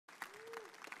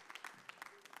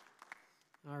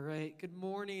All right, good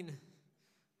morning.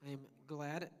 I am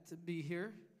glad to be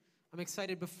here. I'm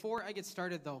excited. Before I get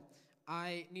started, though,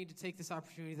 I need to take this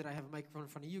opportunity that I have a microphone in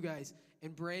front of you guys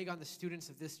and brag on the students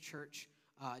of this church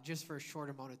just for a short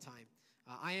amount of time.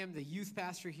 I am the youth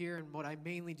pastor here, and what I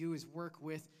mainly do is work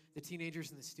with the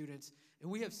teenagers and the students. And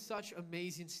we have such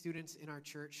amazing students in our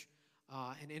church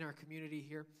and in our community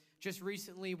here. Just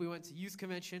recently, we went to youth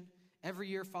convention. Every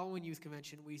year following youth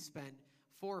convention, we spend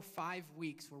 4 or 5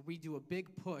 weeks where we do a big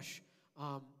push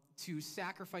to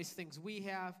sacrifice things we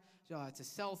have, to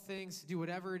sell things, to do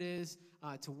whatever it is,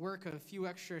 to work a few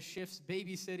extra shifts,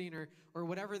 babysitting, or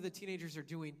whatever the teenagers are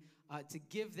doing, to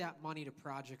give that money to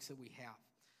projects that we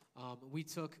have. We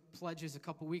took pledges a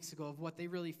couple weeks ago of what they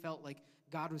really felt like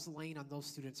God was laying on those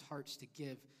students' hearts to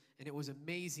give, and it was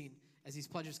amazing as these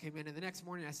pledges came in. And the next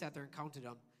morning, I sat there and counted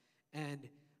them, and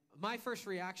my first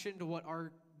reaction to what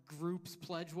our group's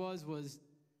pledge was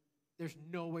there's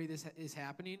no way this is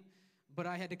happening. But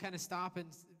I had to kind of stop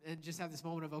and just have this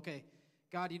moment of, okay,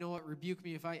 God, you know what? Rebuke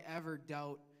me if I ever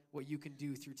doubt what you can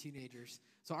do through teenagers.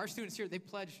 So our students here, they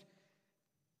pledged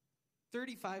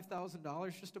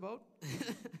 $35,000 just about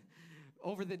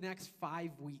over the next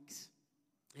 5 weeks.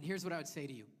 And here's what I would say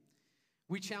to you.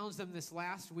 We challenged them this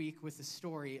last week with the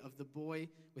story of the boy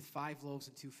with 5 loaves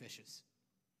and 2 fishes.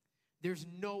 There's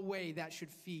no way that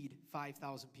should feed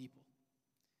 5,000 people.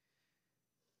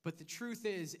 But the truth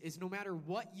is no matter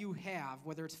what you have,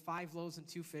 whether it's 5 loaves and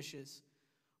 2 fishes,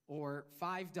 or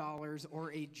 $5,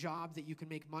 or a job that you can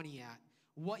make money at,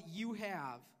 what you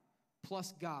have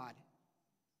plus God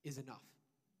is enough.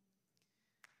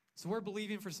 So we're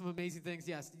believing for some amazing things.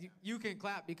 Yes, you can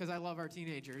clap because I love our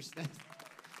teenagers.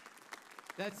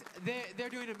 They're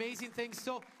doing amazing things.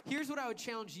 So here's what I would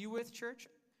challenge you with, church.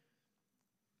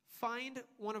 Find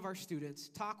one of our students,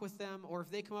 talk with them, or if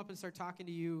they come up and start talking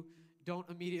to you, don't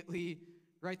immediately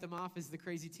write them off as the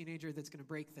crazy teenager that's going to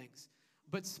break things.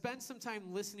 But spend some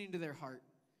time listening to their heart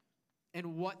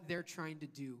and what they're trying to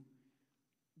do.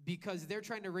 Because they're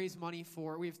trying to raise money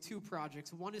for, we have 2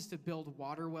 projects. One is to build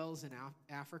water wells in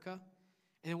Africa.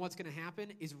 And then what's going to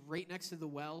happen is right next to the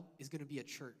well is going to be a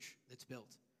church that's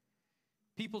built.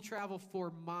 People travel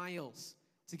for miles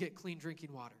to get clean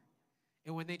drinking water.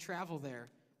 And when they travel there,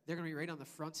 they're going to be right on the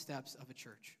front steps of a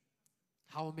church.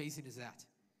 How amazing is that?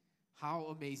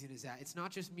 How amazing is that? It's not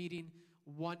just meeting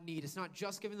one need. It's not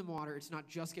just giving them water. It's not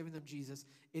just giving them Jesus.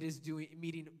 It is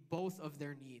meeting both of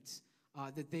their needs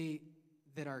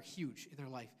that are huge in their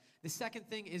life. The second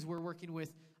thing is we're working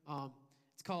with,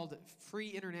 it's called Free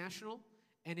International,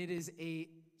 and it is a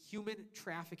human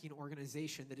trafficking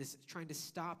organization that is trying to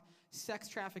stop sex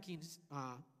trafficking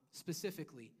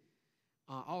specifically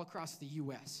all across the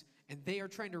U.S., and they are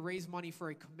trying to raise money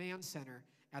for a command center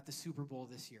at the Super Bowl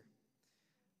this year.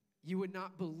 You would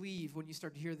not believe when you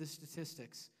start to hear the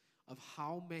statistics of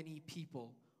how many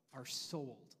people are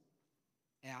sold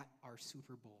at our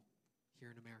Super Bowl here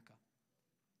in America.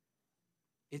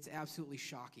 It's absolutely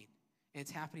shocking, and it's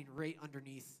happening right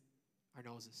underneath our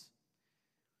noses.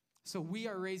 So we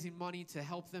are raising money to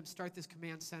help them start this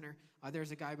command center.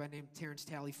 There's a guy by the name Terrence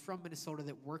Talley from Minnesota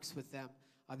that works with them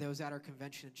that was at our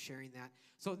convention and sharing that.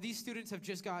 So these students have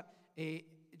just got a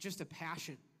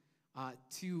passion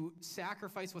to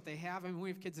sacrifice what they have. I mean, we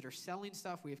have kids that are selling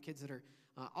stuff. We have kids that are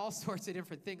all sorts of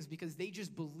different things because they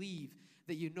just believe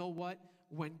that, you know what,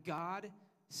 when God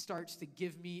starts to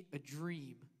give me a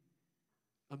dream,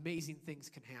 amazing things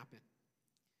can happen.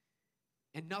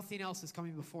 And nothing else is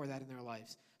coming before that in their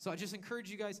lives. So I just encourage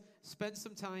you guys, spend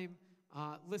some time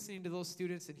listening to those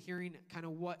students and hearing kind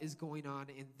of what is going on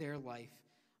in their life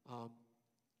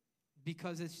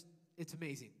because it's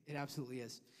amazing. It absolutely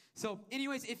is. So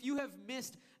anyways, if you have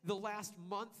missed the last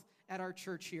month at our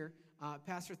church here,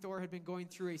 Pastor Thor had been going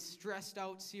through a stressed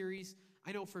out series.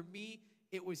 I know for me,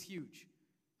 it was huge.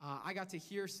 I got to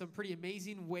hear some pretty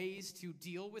amazing ways to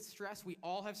deal with stress. We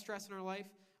all have stress in our life.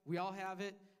 We all have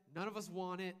it. None of us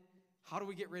want it. How do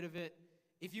we get rid of it?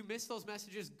 If you missed those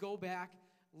messages, go back,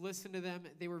 listen to them.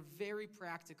 They were very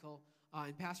practical.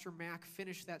 And Pastor Mac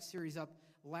finished that series up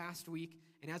last week.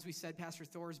 And as we said, Pastor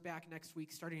Thor is back next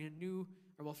week, starting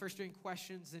first doing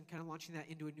questions and kind of launching that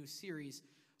into a new series.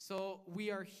 So we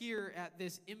are here at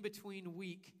this in-between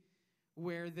week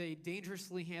where they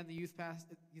dangerously hand the youth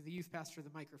pastor the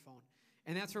microphone.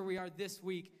 And that's where we are this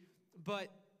week.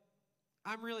 But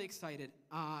I'm really excited.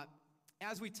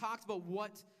 As we talked about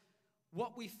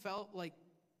what we felt like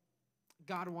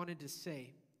God wanted to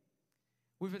say,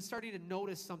 we've been starting to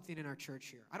notice something in our church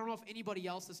here. I don't know if anybody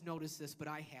else has noticed this, but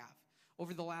I have.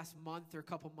 Over the last month or a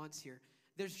couple months here,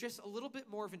 there's just a little bit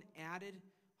more of an added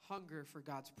hunger for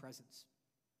God's presence.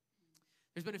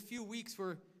 There's been a few weeks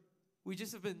where we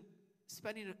just have been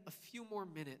spending a few more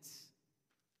minutes,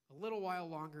 a little while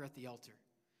longer at the altar,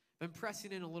 been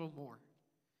pressing in a little more,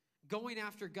 going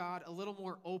after God a little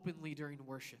more openly during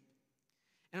worship.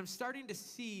 And I'm starting to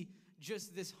see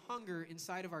just this hunger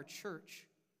inside of our church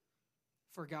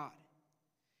for God.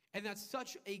 And that's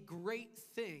such a great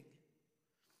thing.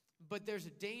 But there's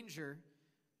a danger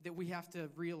that we have to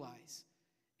realize.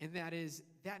 And that is,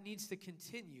 that needs to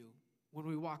continue when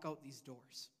we walk out these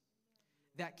doors.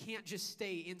 That can't just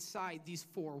stay inside these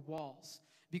four walls.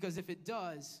 Because if it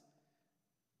does,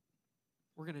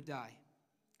 we're going to die.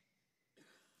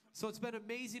 So it's been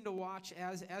amazing to watch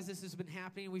as this has been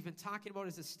happening. We've been talking about it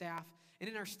as a staff. And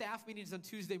in our staff meetings on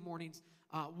Tuesday mornings,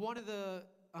 one of the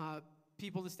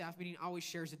people in the staff meeting always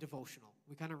shares a devotional.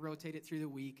 We kind of rotate it through the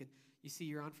week, and you see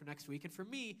you're on for next week. And for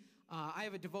me, I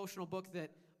have a devotional book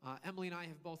that Emily and I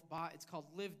have both bought. It's called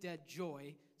Live Dead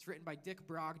Joy. It's written by Dick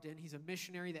Brogden. He's a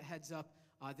missionary that heads up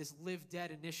this Live Dead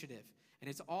initiative. And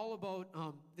it's all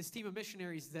about this team of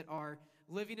missionaries that are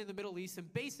living in the Middle East.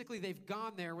 And basically, they've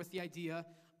gone there with the idea,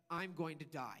 I'm going to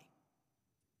die.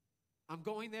 I'm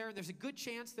going there, and there's a good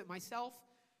chance that myself,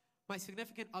 my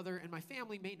significant other, and my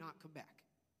family may not come back.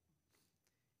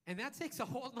 And that takes a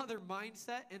whole other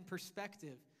mindset and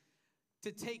perspective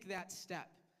to take that step.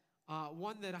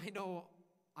 One that I know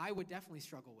I would definitely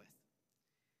struggle with.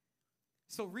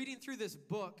 So reading through this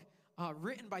book,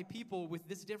 written by people with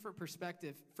this different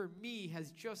perspective, for me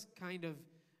has just kind of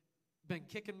been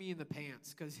kicking me in the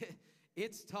pants, because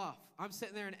it's tough. I'm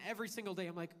sitting there, and every single day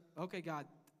I'm like, okay, God,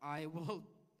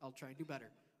 I'll try and do better.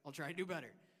 I'll try and do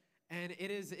better. And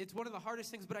it's one of the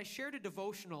hardest things, but I shared a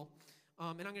devotional,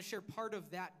 and I'm going to share part of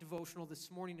that devotional this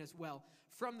morning as well,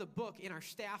 from the book in our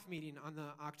staff meeting on the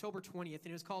October 20th, and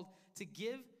it was called To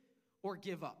Give or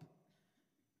Give Up.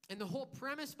 And the whole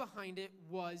premise behind it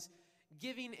was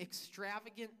giving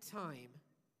extravagant time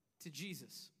to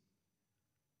Jesus.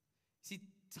 See,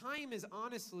 time is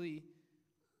honestly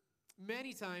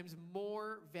many times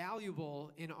more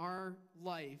valuable in our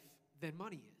life than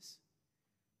money is.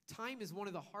 Time is one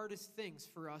of the hardest things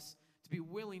for us to be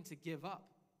willing to give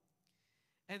up.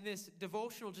 And this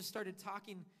devotional just started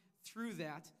talking through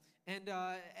that. And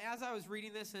as I was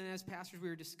reading this, and as pastors we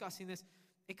were discussing this,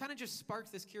 it kind of just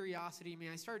sparked this curiosity in me.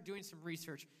 I started doing some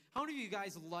research. How many of you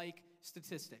guys like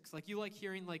statistics? Like, you like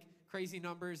hearing, like, crazy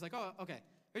numbers? Like, oh, okay.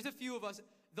 There's a few of us.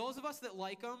 Those of us that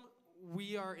like them,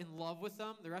 we are in love with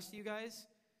them. The rest of you guys,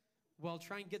 well,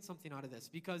 try and get something out of this,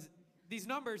 because these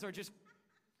numbers are just,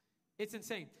 it's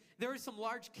insane. There are some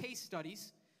large case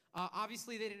studies.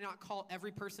 Obviously, they did not call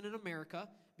every person in America,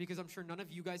 because I'm sure none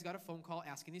of you guys got a phone call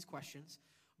asking these questions.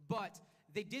 But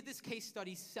they did this case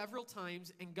study several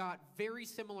times and got very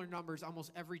similar numbers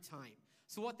almost every time.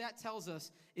 So what that tells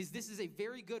us is this is a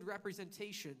very good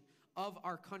representation of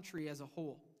our country as a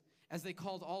whole. As they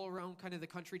called all around kind of the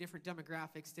country, different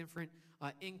demographics, different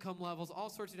income levels, all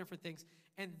sorts of different things.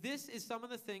 And this is some of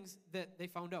the things that they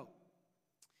found out.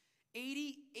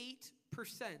 88%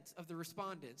 of the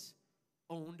respondents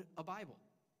owned a Bible.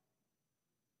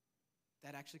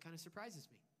 That actually kind of surprises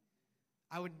me.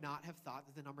 I would not have thought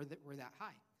that the number that were that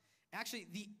high. Actually,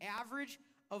 the average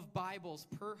of Bibles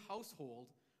per household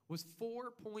was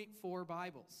 4.4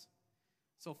 Bibles.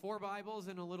 So 4 Bibles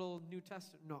and a little New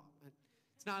Testament. No,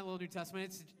 it's not a little New Testament.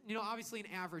 It's, obviously an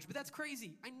average. But that's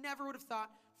crazy. I never would have thought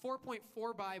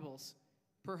 4.4 Bibles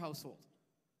per household.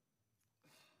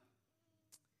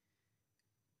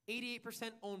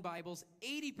 88% own Bibles.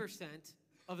 80%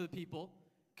 of the people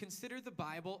consider the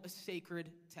Bible a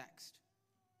sacred text.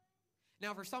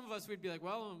 Now, for some of us, we'd be like,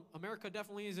 well, America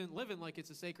definitely isn't living like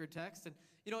it's a sacred text. And,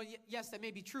 yes, that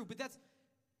may be true, but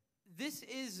this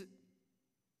is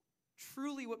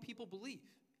truly what people believe.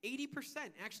 80%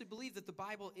 actually believe that the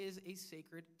Bible is a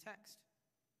sacred text.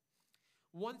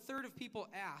 1/3 of people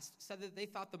asked said that they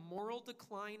thought the moral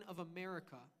decline of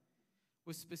America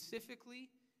was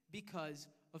specifically because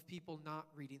of people not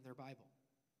reading their Bible.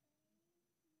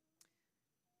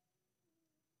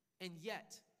 And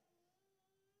yet,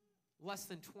 less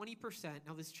than 20%,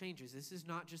 now this changes. This is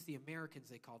not just the Americans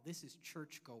they call. This is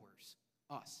churchgoers,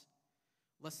 us.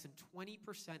 Less than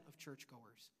 20% of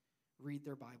churchgoers read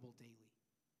their Bible daily.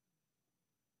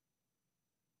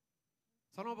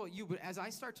 So I don't know about you, but as I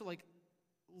start to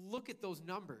look at those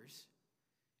numbers,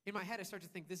 in my head I start to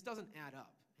think this doesn't add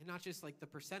up. And not just the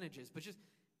percentages, but just,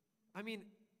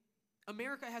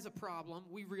 America has a problem.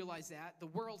 We realize that. The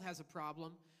world has a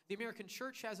problem. The American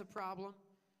church has a problem.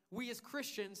 We as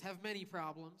Christians have many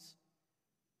problems.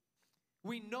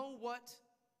 We know what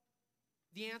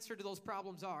the answer to those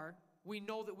problems are. We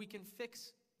know that we can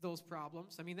fix those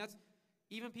problems. That's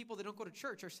even people that don't go to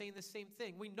church are saying the same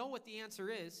thing. We know what the answer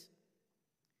is.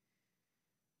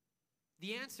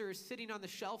 The answer is sitting on the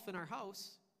shelf in our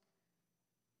house,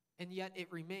 and yet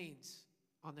it remains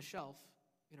on the shelf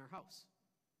in our house.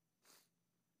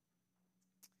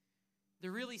 The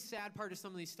really sad part of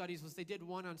some of these studies was they did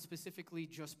one on specifically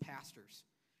just pastors.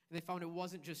 And they found it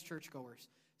wasn't just churchgoers.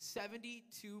 72%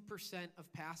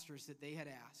 of pastors that they had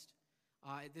asked,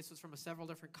 this was from several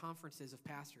different conferences of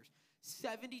pastors,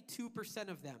 72%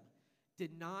 of them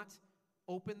did not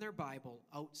open their Bible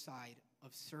outside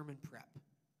of sermon prep.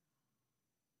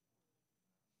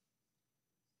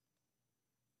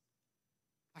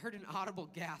 I heard an audible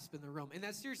gasp in the room, and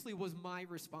that seriously was my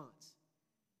response.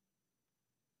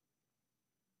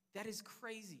 That is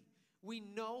crazy. We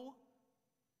know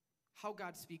how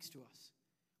God speaks to us.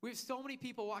 We have so many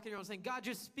people walking around saying, God,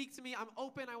 just speak to me. I'm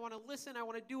open. I want to listen. I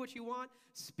want to do what you want.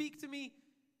 Speak to me.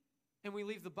 And we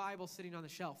leave the Bible sitting on the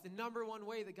shelf. The number one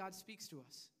way that God speaks to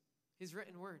us, his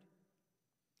written word.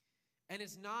 And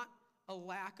it's not a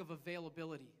lack of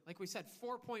availability. Like we said,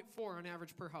 4.4 on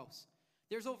average per house.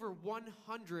 There's over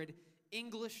 100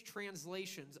 English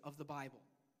translations of the Bible.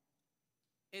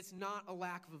 It's not a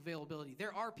lack of availability.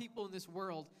 There are people in this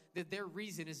world that their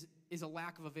reason is a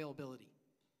lack of availability.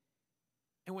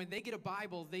 And when they get a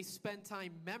Bible, they spend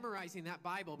time memorizing that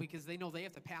Bible because they know they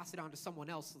have to pass it on to someone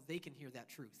else so they can hear that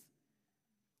truth.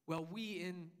 Well, we,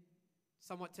 in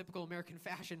somewhat typical American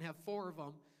fashion, have 4 of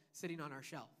them sitting on our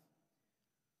shelf.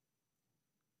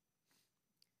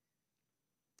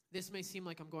 This may seem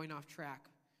like I'm going off track,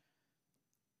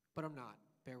 but I'm not.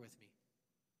 Bear with me.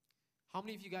 How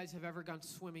many of you guys have ever gone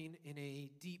swimming in a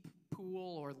deep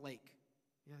pool or lake?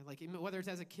 Yeah, like whether it's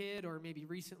as a kid or maybe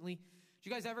recently. Did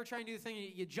you guys ever try and do the thing,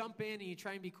 you jump in and you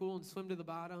try and be cool and swim to the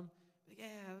bottom? Like,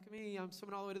 yeah, look at me, I'm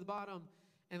swimming all the way to the bottom.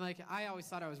 And like, I always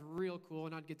thought I was real cool,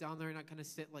 and I'd get down there and I'd kind of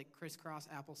sit like crisscross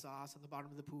applesauce on the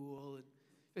bottom of the pool.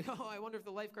 And oh, I wonder if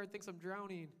the lifeguard thinks I'm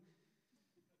drowning.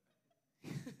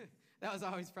 That was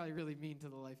always probably really mean to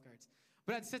the lifeguards.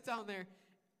 But I'd sit down there.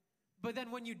 But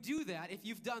then when you do that, if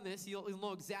you've done this, you'll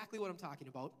know exactly what I'm talking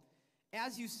about.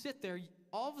 As you sit there,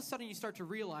 all of a sudden you start to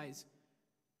realize,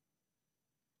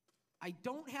 I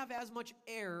don't have as much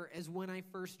air as when I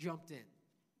first jumped in.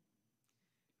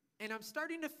 And I'm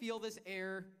starting to feel this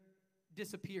air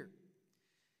disappear.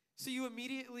 So you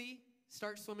immediately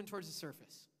start swimming towards the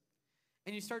surface.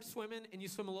 And you start swimming, and you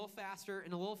swim a little faster,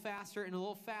 and a little faster, and a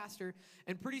little faster,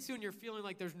 and pretty soon you're feeling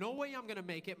like there's no way I'm going to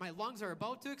make it. My lungs are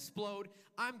about to explode.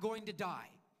 I'm going to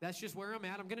die. That's just where I'm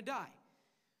at. I'm going to die.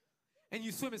 And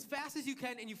you swim as fast as you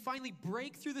can, and you finally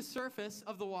break through the surface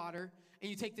of the water, and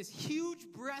you take this huge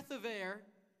breath of air,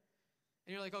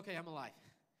 and you're like, okay, I'm alive.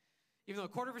 Even though a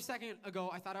quarter of a second ago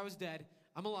I thought I was dead,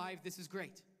 I'm alive. This is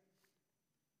great.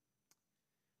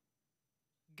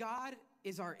 God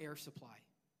is our air supply.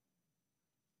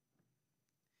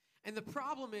 And the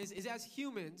problem is as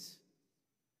humans,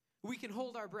 we can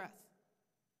hold our breath.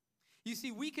 You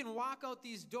see, we can walk out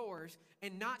these doors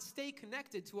and not stay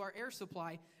connected to our air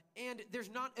supply, and there's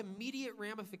not immediate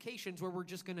ramifications where we're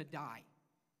just going to die.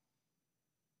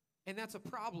 And that's a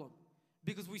problem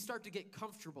because we start to get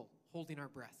comfortable holding our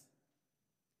breath.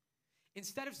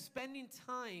 Instead of spending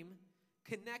time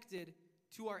connected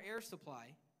to our air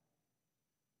supply,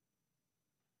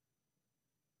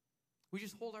 we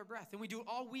just hold our breath, and we do it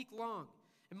all week long.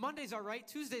 And Monday's all right,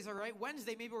 Tuesday's all right,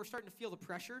 Wednesday maybe we're starting to feel the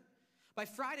pressure. By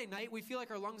Friday night, we feel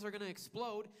like our lungs are going to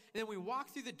explode, and then we walk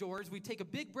through the doors, we take a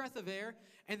big breath of air,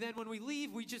 and then when we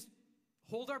leave, we just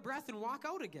hold our breath and walk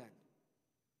out again.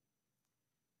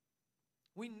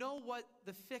 We know what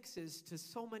the fix is to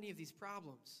so many of these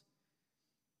problems,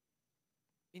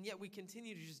 and yet we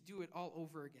continue to just do it all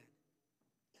over again.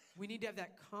 We need to have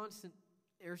that constant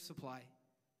air supply.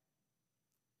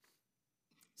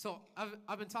 So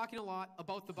I've been talking a lot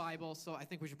about the Bible, so I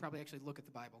think we should probably actually look at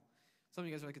the Bible. Some of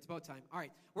you guys are like, it's about time. All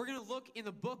right, we're going to look in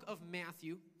the book of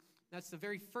Matthew. That's the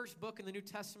very first book in the New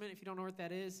Testament, if you don't know what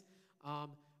that is.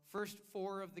 First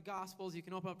 4 of the Gospels, you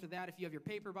can open up to that if you have your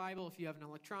paper Bible, if you have an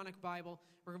electronic Bible.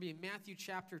 We're going to be in Matthew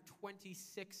chapter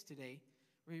 26 today.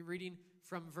 We're going to be reading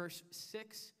from verse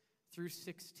 6 through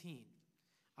 16.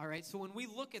 All right, so when we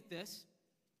look at this,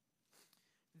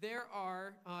 there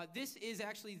are, this is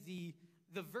actually the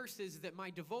verses that my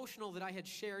devotional that I had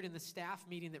shared in the staff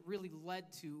meeting that really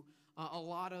led to a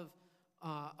lot of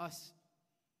us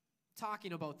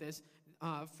talking about this.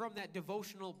 From that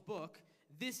devotional book,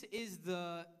 this is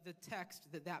the text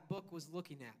that book was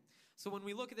looking at. So when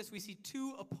we look at this, we see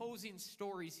 2 opposing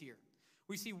stories here.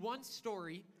 We see one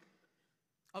story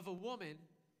of a woman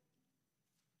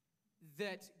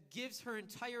that gives her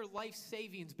entire life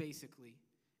savings, basically,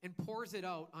 and pours it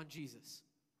out on Jesus.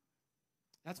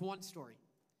 That's one story.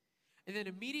 And then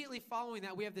immediately following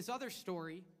that, we have this other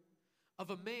story of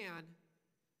a man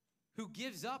who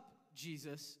gives up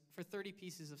Jesus for 30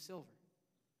 pieces of silver.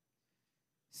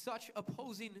 Such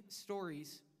opposing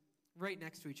stories right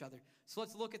next to each other. So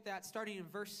let's look at that starting in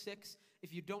verse 6.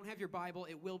 If you don't have your Bible,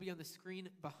 it will be on the screen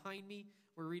behind me.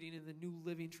 We're reading in the New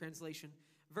Living Translation.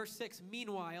 Verse 6,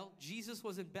 meanwhile, Jesus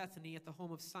was in Bethany at the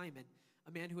home of Simon,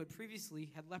 a man who had previously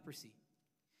had leprosy.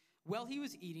 While he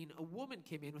was eating, a woman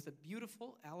came in with a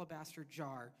beautiful alabaster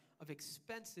jar of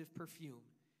expensive perfume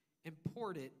and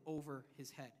poured it over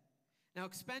his head. Now,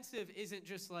 expensive isn't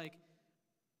just like,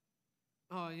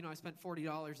 oh, I spent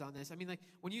 $40 on this. I mean, like,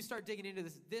 when you start digging into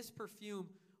this perfume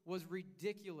was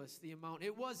ridiculous, the amount.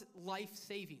 It was life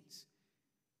savings.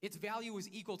 Its value was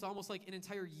equal to almost like an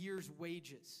entire year's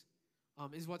wages,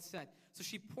 is what's said. So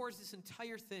she pours this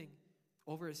entire thing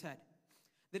over his head.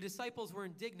 The disciples were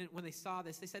indignant when they saw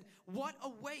this. They said, what a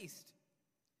waste!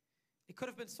 It could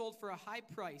have been sold for a high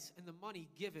price and the money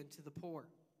given to the poor.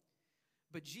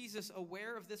 But Jesus,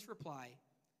 aware of this, replied,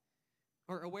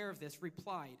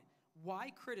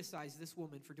 why criticize this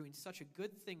woman for doing such a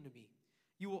good thing to me?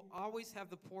 You will always have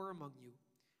the poor among you,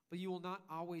 but you will not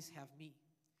always have me.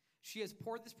 She has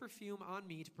poured this perfume on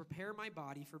me to prepare my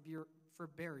body for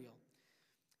burial.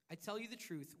 I tell you the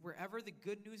truth, wherever the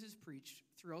good news is preached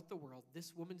throughout the world,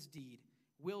 this woman's deed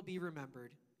will be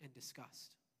remembered and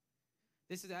discussed.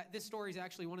 This story is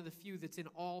actually one of the few that's in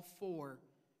all 4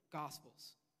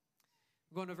 Gospels.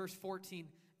 I'm going to verse 14.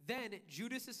 Then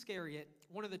Judas Iscariot,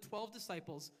 one of the 12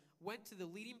 disciples, went to the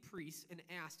leading priests and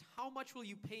asked, how much will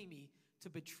you pay me to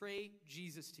betray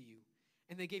Jesus to you?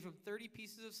 And they gave him 30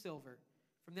 pieces of silver.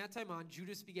 From that time on,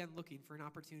 Judas began looking for an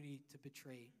opportunity to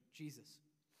betray Jesus.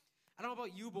 I don't know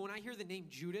about you, but when I hear the name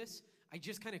Judas, I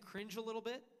just kind of cringe a little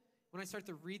bit. When I start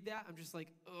to read that, I'm just like,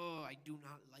 oh, I do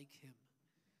not like him.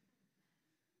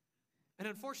 And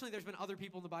unfortunately, there's been other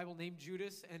people in the Bible named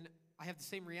Judas, and I have the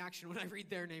same reaction when I read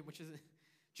their name, which is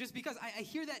just because I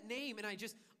hear that name and I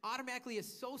just automatically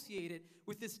associate it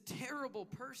with this terrible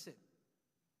person.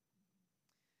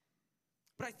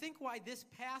 But I think why this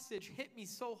passage hit me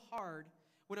so hard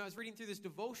when I was reading through this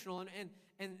devotional,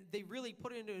 and they really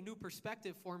put it into a new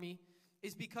perspective for me,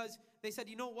 is because they said,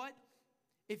 you know what?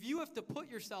 If you have to put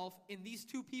yourself in these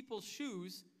 2 people's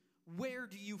shoes, where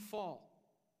do you fall?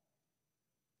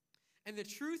 And the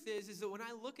truth is that when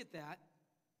I look at that,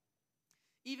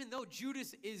 even though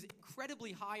Judas is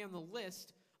incredibly high on the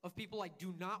list of people I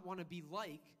do not want to be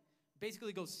like,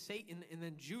 basically goes Satan and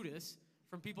then Judas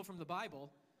from people from the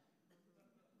Bible,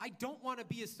 I don't want to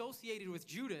be associated with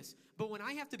Judas. But when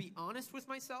I have to be honest with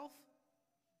myself,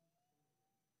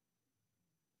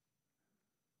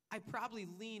 I probably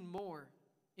lean more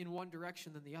in one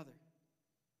direction than the other.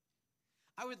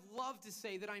 I would love to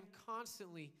say that I'm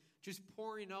constantly just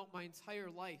pouring out my entire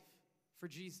life for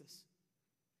Jesus.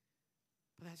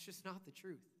 But that's just not the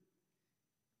truth.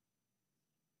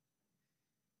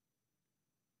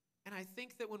 And I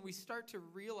think that when we start to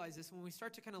realize this, when we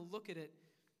start to kind of look at it,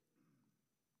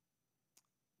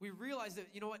 we realize that,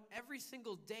 you know what, every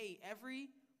single day, every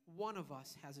one of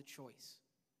us has a choice.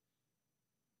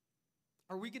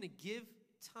 Are we going to give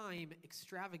time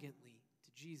extravagantly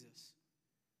to Jesus?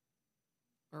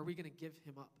 Or are we going to give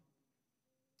him up?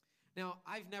 Now,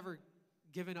 I've never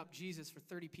given up Jesus for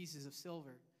 30 pieces of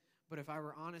silver, but if I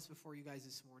were honest before you guys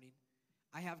this morning,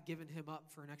 I have given him up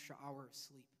for an extra hour of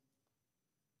sleep.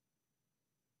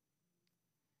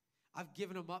 I've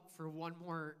given him up for one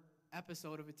more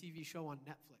episode of a TV show on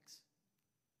Netflix.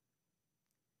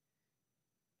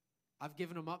 I've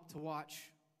given him up to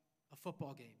watch a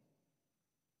football game.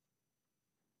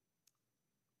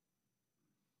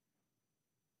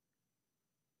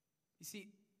 You see,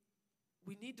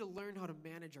 we need to learn how to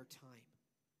manage our time.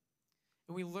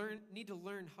 And we need to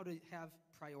learn how to have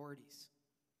priorities.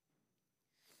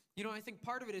 You know, I think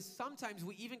part of it is sometimes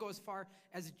we even go as far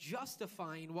as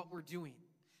justifying what we're doing.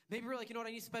 Maybe we're like, you know what,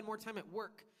 I need to spend more time at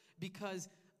work because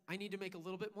I need to make a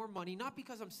little bit more money, not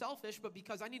because I'm selfish, but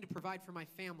because I need to provide for my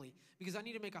family, because I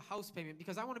need to make a house payment,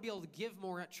 because I want to be able to give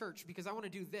more at church, because I want to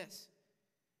do this.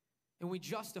 And we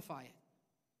justify it.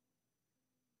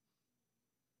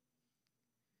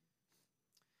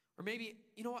 Or maybe,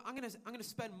 you know what, I'm gonna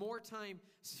spend more time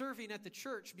serving at the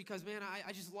church because, man,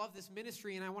 I just love this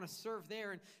ministry and I want to serve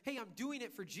there. And, hey, I'm doing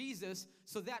it for Jesus,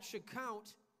 so that should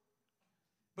count.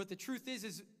 But the truth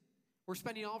is we're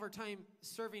spending all of our time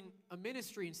serving a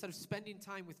ministry instead of spending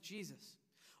time with Jesus.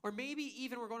 Or maybe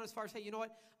even we're going as far as, hey, you know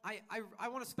what, I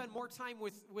want to spend more time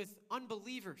with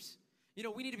unbelievers. You know,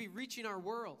 we need to be reaching our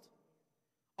world.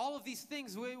 All of these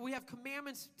things, we have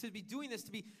commandments to be doing this,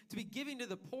 to be giving to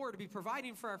the poor, to be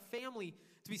providing for our family,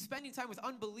 to be spending time with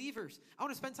unbelievers. I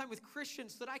want to spend time with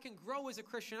Christians so that I can grow as a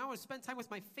Christian. I want to spend time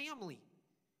with my family.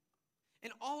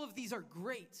 And all of these are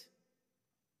great.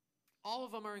 All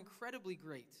of them are incredibly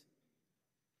great.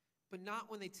 But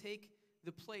not when they take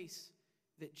the place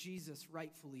that Jesus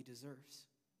rightfully deserves.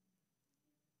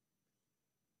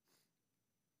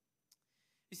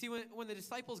 You see, when the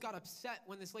disciples got upset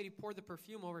when this lady poured the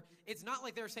perfume over, it's not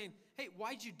like they were saying, hey,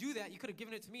 why'd you do that? You could have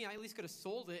given it to me. I at least could have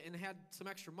sold it and had some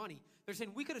extra money. They're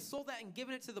saying, we could have sold that and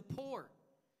given it to the poor.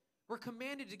 We're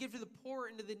commanded to give to the poor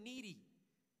and to the needy.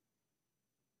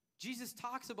 Jesus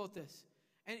talks about this.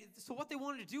 And so what they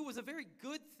wanted to do was a very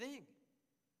good thing.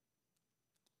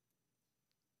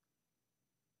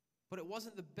 But it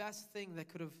wasn't the best thing that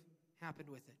could have happened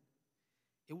with it.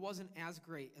 It wasn't as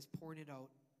great as pouring it out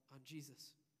on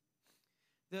Jesus.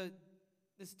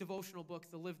 This devotional book,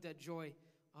 The Live Dead Joy,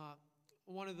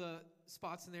 one of the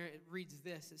spots in there, it reads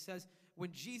this. It says,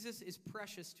 when Jesus is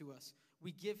precious to us,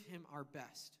 we give him our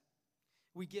best.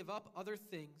 We give up other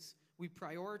things, we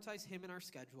prioritize him in our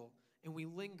schedule, and we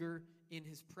linger in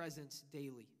his presence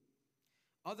daily.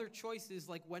 Other choices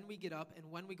like when we get up and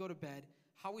when we go to bed,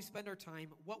 how we spend our time,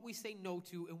 what we say no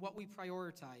to, and what we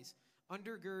prioritize,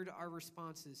 undergird our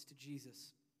responses to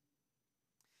Jesus.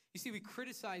 You see, we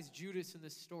criticize Judas in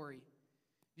this story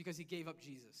because he gave up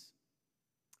Jesus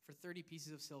for 30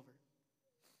 pieces of silver.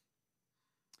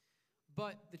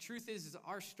 But the truth is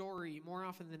our story, more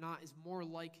often than not, is more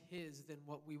like his than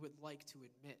what we would like to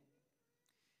admit.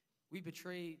 We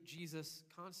betray Jesus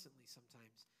constantly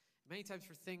sometimes. Many times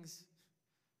for things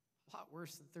a lot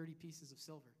worse than 30 pieces of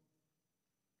silver.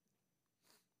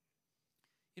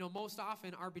 You know, most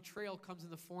often our betrayal comes in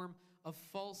the form of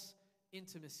false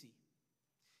intimacy.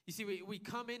 You see, we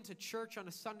come into church on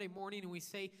a Sunday morning and we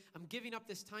say, I'm giving up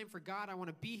this time for God. I want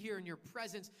to be here in your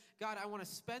presence. God, I want to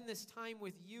spend this time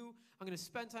with you. I'm going to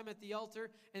spend time at the altar.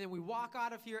 And then we walk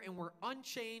out of here and we're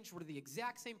unchanged. We're the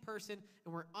exact same person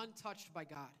and we're untouched by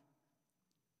God.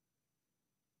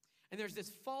 And there's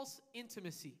this false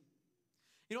intimacy.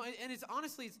 You know, and it's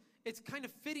honestly, it's kind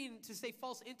of fitting to say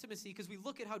false intimacy because we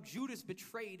look at how Judas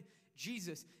betrayed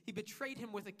Jesus. He betrayed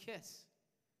him with a kiss.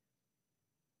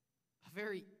 A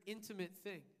very intimate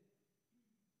thing.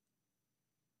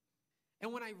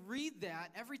 And when I read that,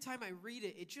 every time I read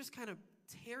it, it just kind of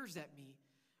tears at me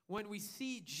when we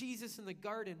see Jesus in the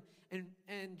garden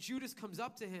and Judas comes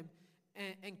up to him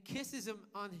and kisses him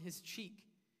on his cheek.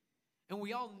 And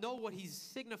we all know what he's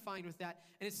signifying with that.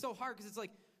 And it's so hard because it's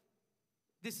like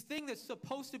this thing that's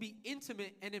supposed to be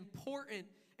intimate and important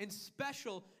and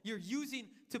special, you're using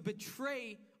to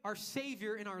betray our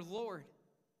Savior and our Lord.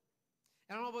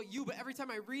 I don't know about you, but every time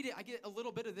I read it, I get a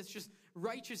little bit of this just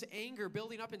righteous anger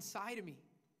building up inside of me.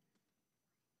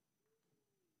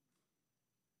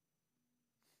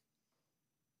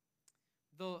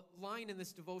 The line in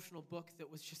this devotional book that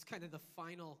was just kind of the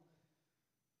final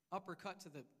uppercut to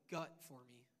the gut for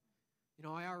me. You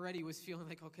know, I already was feeling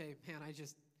like, okay, man,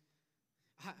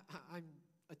 I'm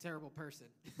a terrible person.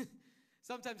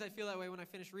 Sometimes I feel that way when I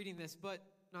finish reading this, but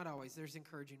not always. There's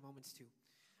encouraging moments too.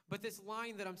 But this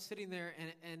line that I'm sitting there,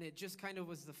 and it just kind of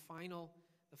was the final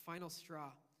straw,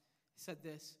 said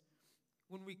this: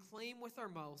 when we claim with our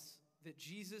mouths that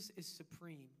Jesus is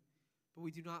supreme, but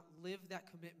we do not live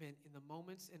that commitment in the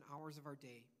moments and hours of our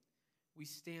day, we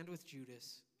stand with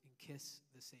Judas and kiss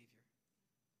the Savior.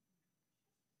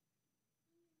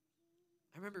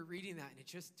 I remember reading that, and it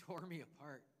just tore me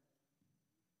apart.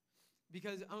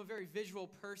 Because I'm a very visual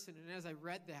person, and as I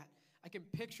read that, I can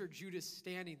picture Judas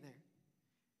standing there,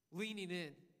 leaning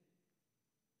in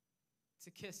to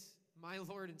kiss my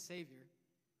Lord and Savior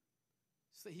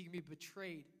so that he can be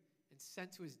betrayed and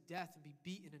sent to his death and be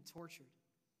beaten and tortured.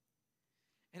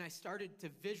 And I started to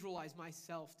visualize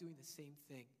myself doing the same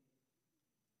thing.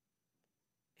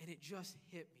 And it just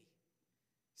hit me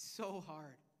so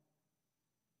hard.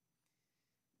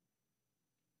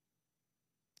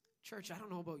 Church, I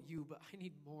don't know about you, but I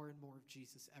need more and more of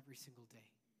Jesus every single day.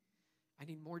 I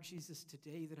need more Jesus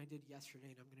today than I did yesterday,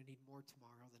 and I'm going to need more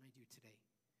tomorrow than I do today.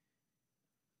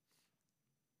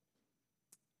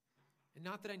 And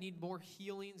not that I need more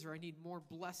healings or I need more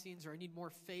blessings or I need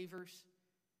more favors.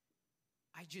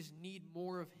 I just need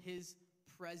more of his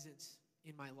presence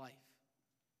in my life.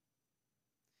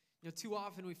 You know, too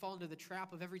often we fall into the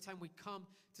trap of every time we come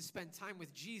to spend time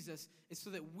with Jesus, it's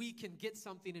so that we can get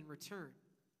something in return.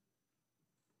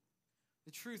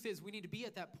 The truth is, we need to be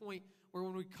at that point where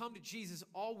when we come to Jesus,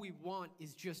 all we want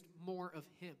is just more of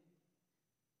him.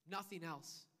 Nothing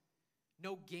else.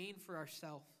 No gain for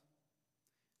ourselves.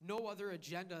 No other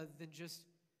agenda than just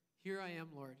Here I am,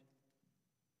 Lord.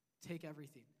 Take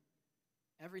everything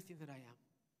that I am.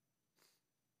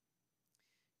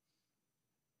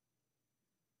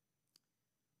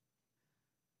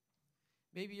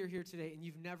 Maybe you're here today and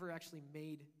you've never actually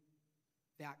made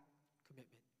that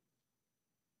commitment.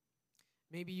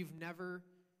 Maybe you've never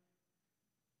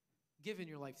given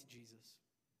your life to Jesus.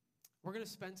 We're going to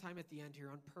spend time at the end here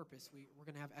on purpose. We're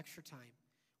going to have extra time.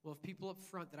 We'll have people up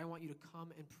front that I want you to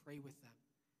come and pray with them.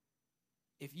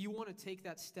 If you want to take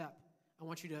that step, I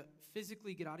want you to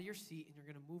physically get out of your seat and you're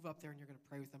going to move up there and you're going to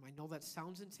pray with them. I know that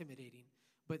sounds intimidating,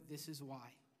 but this is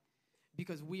why.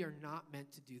 Because we are not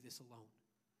meant to do this alone.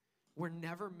 We're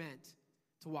never meant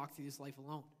to walk through this life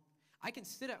alone. I can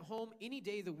sit at home any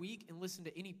day of the week and listen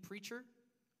to any preacher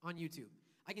on YouTube.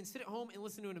 I can sit at home and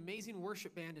listen to an amazing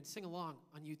worship band and sing along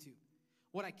on YouTube.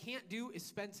 What I can't do is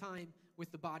spend time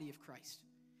with the body of Christ.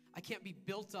 I can't be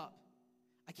built up.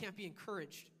 I can't be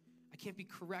encouraged. I can't be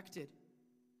corrected.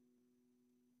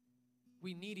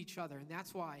 We need each other, and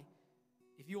that's why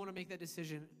if you want to make that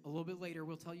decision a little bit later,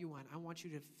 we'll tell you when. I want you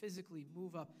to physically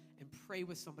move up and pray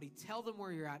with somebody. Tell them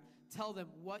where you're at. Tell them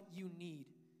what you need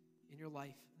in your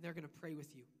life, and they're going to pray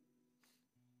with you.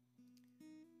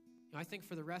 I think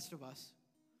for the rest of us,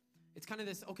 it's kind of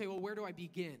this, okay, well, where do I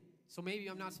begin? So maybe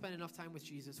I'm not spending enough time with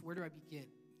Jesus. Where do I begin?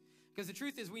 Because the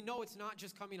truth is, we know it's not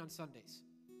just coming on Sundays,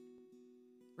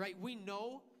 right? We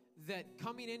know that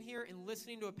coming in here and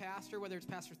listening to a pastor, whether it's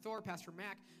Pastor Thor, Pastor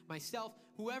Mac, myself,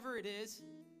 whoever it is,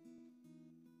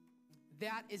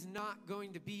 that is not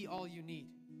going to be all you need.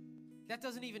 That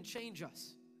doesn't even change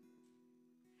us.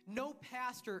 No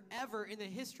pastor ever in the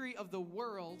history of the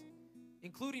world,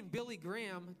 including Billy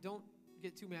Graham, don't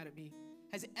get too mad at me,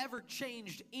 has ever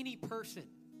changed any person.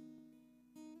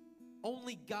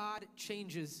 Only God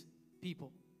changes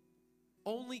people.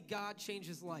 Only God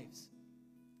changes lives.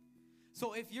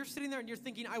 So if you're sitting there and you're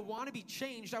thinking, I want to be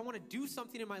changed, I want to do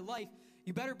something in my life,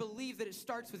 you better believe that it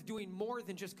starts with doing more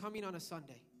than just coming on a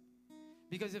Sunday.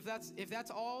 Because if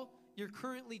that's all you're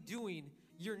currently doing,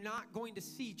 you're not going to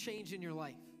see change in your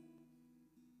life.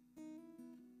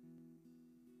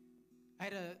 I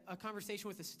had a conversation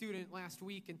with a student last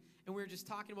week, and we were just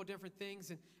talking about different things,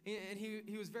 and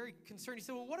he was very concerned. He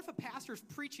said, well, what if a pastor's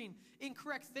preaching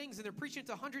incorrect things, and they're preaching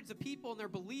to hundreds of people, and they're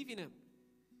believing him?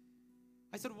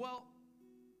 I said, well,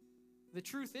 the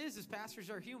truth is pastors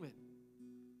are human.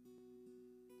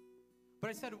 But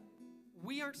I said,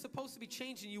 we aren't supposed to be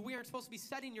changing you. We aren't supposed to be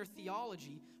setting your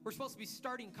theology. We're supposed to be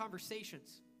starting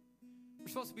conversations. We're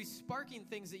supposed to be sparking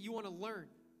things that you want to learn.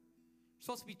 We're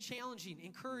supposed to be challenging,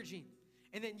 encouraging.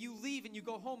 And then you leave and you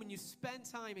go home and you spend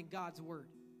time in God's Word,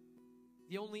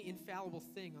 the only infallible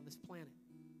thing on this planet.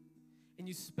 And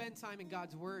you spend time in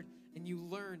God's Word and you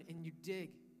learn and you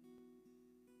dig.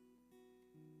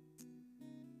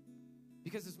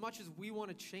 Because as much as we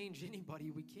want to change anybody,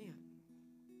 we can.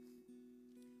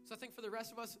 So I think for the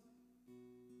rest of us,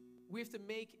 we have to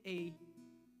make a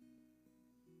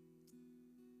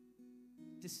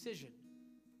decision.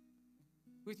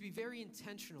 We have to be very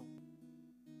intentional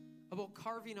about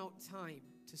carving out time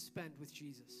to spend with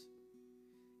Jesus.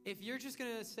 If you're just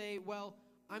going to say, well,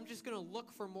 I'm just going to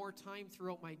look for more time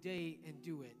throughout my day and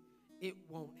do it, it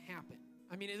won't happen.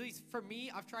 I mean, at least for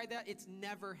me, I've tried that. It's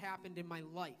never happened in my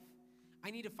life. I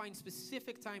need to find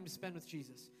specific time to spend with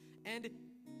Jesus. And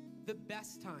the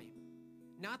best time.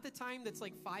 Not the time that's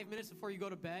like 5 minutes before you go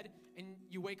to bed and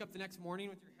you wake up the next morning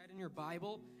with your head in your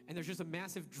Bible and there's just a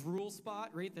massive drool spot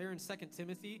right there in 2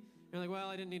 Timothy. You're like, well,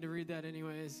 I didn't need to read that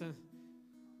anyways.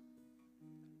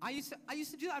 I used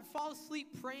to do that. I'd fall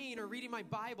asleep praying or reading my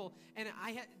Bible, and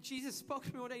Jesus spoke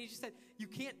to me one day. He just said, you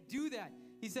can't do that.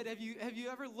 He said, have you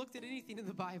ever looked at anything in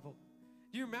the Bible?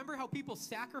 Do you remember how people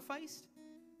sacrificed?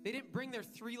 They didn't bring their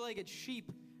three-legged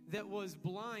sheep that was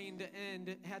blind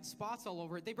and had spots all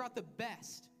over it. They brought the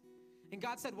best. And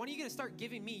God said, when are you going to start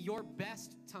giving me your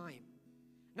best time?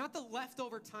 Not the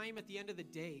leftover time at the end of the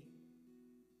day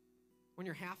when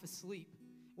you're half asleep.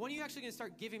 When are you actually going to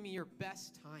start giving me your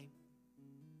best time?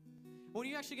 When are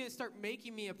you actually going to start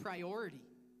making me a priority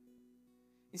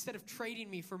instead of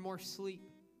trading me for more sleep?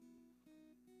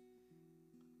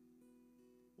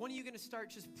 When are you going to start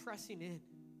just pressing in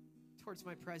towards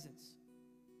my presence?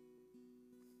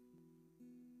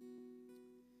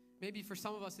 Maybe for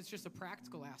some of us, it's just a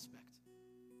practical aspect.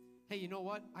 Hey, you know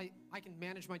what? I can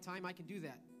manage my time. I can do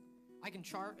that. I can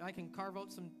carve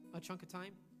out a chunk of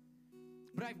time,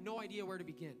 but I have no idea where to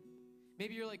begin.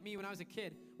 Maybe you're like me when I was a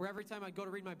kid, where every time I'd go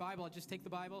to read my Bible, I'd just take the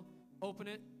Bible, open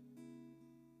it.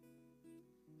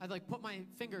 I'd like put my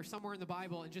finger somewhere in the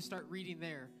Bible and just start reading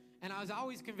there. And I was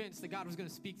always convinced that God was going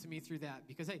to speak to me through that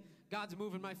because, hey, God's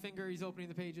moving my finger. He's opening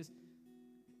the pages.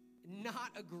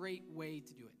 not a great way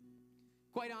to do it.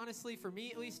 Quite honestly, for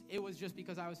me at least, it was just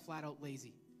because I was flat out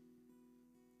lazy.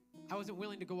 I wasn't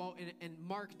willing to go out and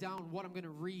mark down what I'm going to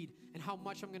read and how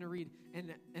much I'm going to read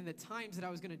and the times that I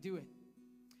was going to do it.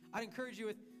 I'd encourage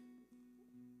you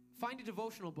find a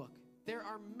devotional book. There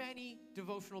are many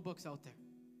devotional books out there.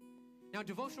 Now, a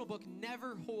devotional book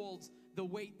never holds the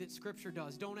weight that Scripture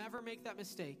does. Don't ever make that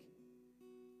mistake.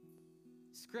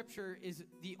 Scripture is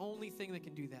the only thing that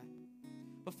can do that.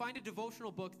 But find a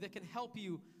devotional book that can help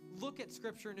you look at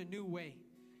Scripture in a new way,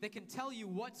 that can tell you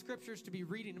what Scriptures to be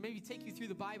reading, and maybe take you through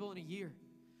the Bible in a year.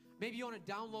 Maybe you want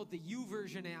to download the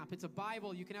YouVersion app. It's a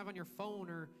Bible you can have on your phone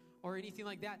or anything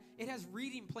like that. It has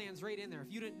reading plans right in there.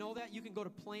 If you didn't know that, you can go to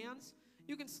plans.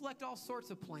 You can select all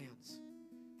sorts of plans.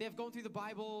 They have going through the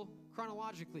Bible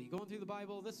chronologically, going through the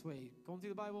Bible this way, going through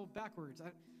the Bible backwards.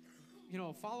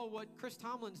 Follow what Chris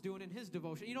Tomlin's doing in his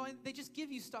devotion. And they just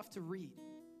give you stuff to read.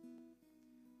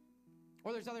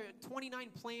 Or there's other 29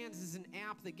 Plans is an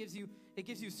app that gives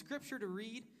you Scripture to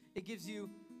read. It gives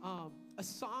you a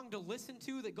song to listen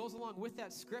to that goes along with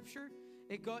that Scripture.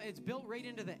 It's built right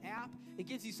into the app. It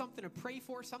gives you something to pray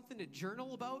for, something to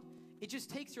journal about. It just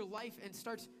takes your life and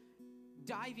starts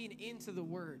diving into the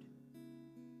Word.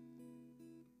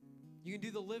 You can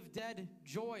do the Live Dead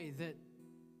Joy that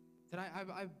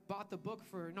I bought the book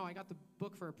for. No, I got the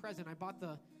book for a present. I bought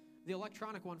the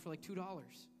electronic one for like $2.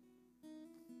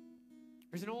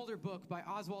 There's an older book by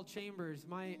Oswald Chambers,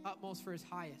 My Utmost for His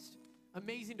Highest.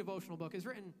 Amazing devotional book. It's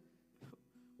written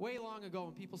way long ago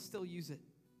and people still use it.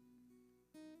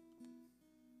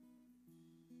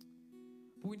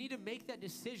 But we need to make that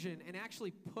decision and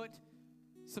actually put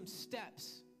some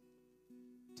steps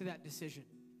to that decision.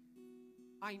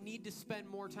 I need to spend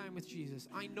more time with Jesus.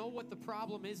 I know what the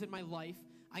problem is in my life.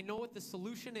 I know what the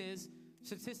solution is.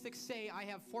 Statistics say I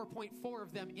have 4.4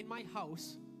 of them in my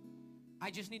house. I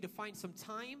just need to find some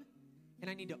time, and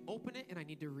I need to open it, and I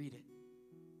need to read it.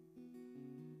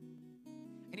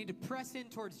 I need to press in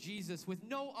towards Jesus with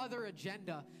no other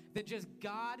agenda than just,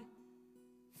 God,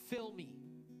 fill me.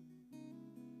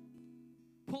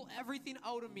 Pull everything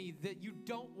out of me that you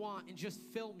don't want and just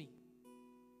fill me.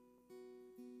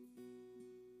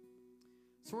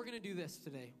 So we're going to do this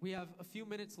today. We have a few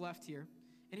minutes left here.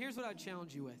 And here's what I'd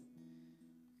challenge you with.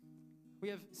 We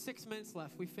have 6 minutes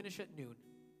left. We finish at noon.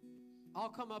 I'll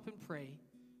come up and pray.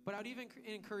 But I'd even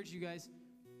encourage you guys,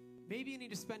 maybe you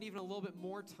need to spend even a little bit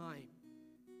more time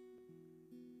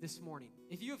this morning.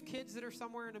 If you have kids that are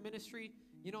somewhere in a ministry,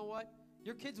 you know what?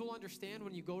 Your kids will understand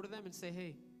when you go to them and say,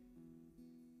 hey,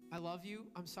 I love you.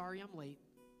 I'm sorry I'm late.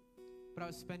 But I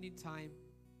was spending time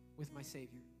with my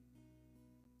Savior.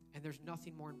 And there's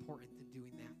nothing more important than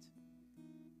doing that.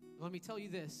 Let me tell you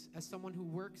this, as someone who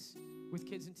works with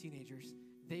kids and teenagers,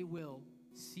 they will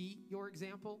see your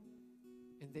example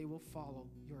and they will follow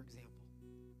your example.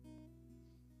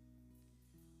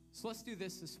 So let's do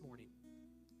this morning.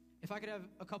 If I could have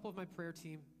a couple of my prayer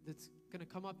team that's going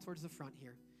to come up towards the front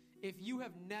here. If you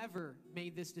have never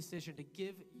made this decision to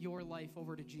give your life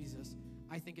over to Jesus,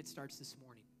 I think it starts this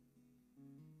morning.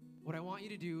 What I want you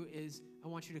to do is I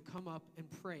want you to come up and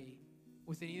pray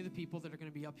with any of the people that are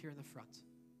going to be up here in the front.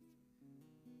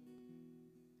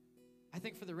 I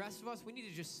think for the rest of us, we need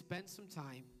to just spend some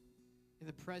time in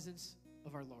the presence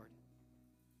of our Lord.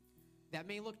 That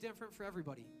may look different for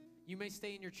everybody. You may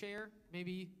stay in your chair.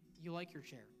 Maybe you like your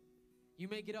chair. You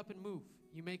may get up and move.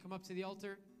 You may come up to the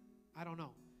altar. I don't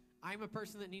know. I'm a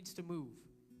person that needs to move.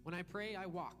 When I pray, I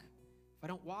walk. If I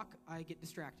don't walk, I get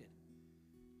distracted.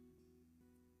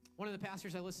 One of the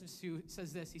pastors I listen to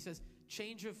says this. He says,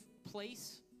 change of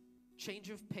place, change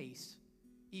of pace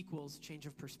equals change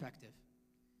of perspective.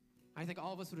 I think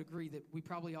all of us would agree that we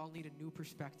probably all need a new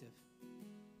perspective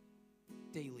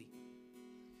daily.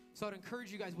 So I'd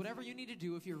encourage you guys, whatever you need to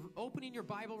do, if you're opening your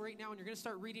Bible right now and you're going to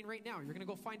start reading right now, you're going to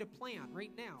go find a plan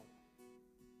right now.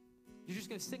 You're just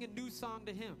going to sing a new song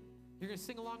to Him. You're going to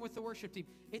sing along with the worship team.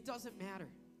 It doesn't matter.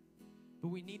 But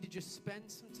we need to just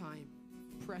spend some time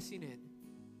pressing in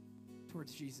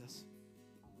towards Jesus.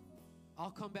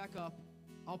 I'll come back up.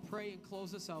 I'll pray and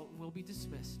close us out, and we'll be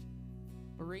dismissed.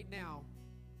 But right now,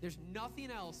 there's nothing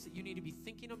else that you need to be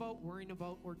thinking about, worrying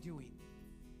about, or doing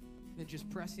than just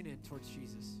pressing in towards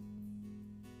Jesus.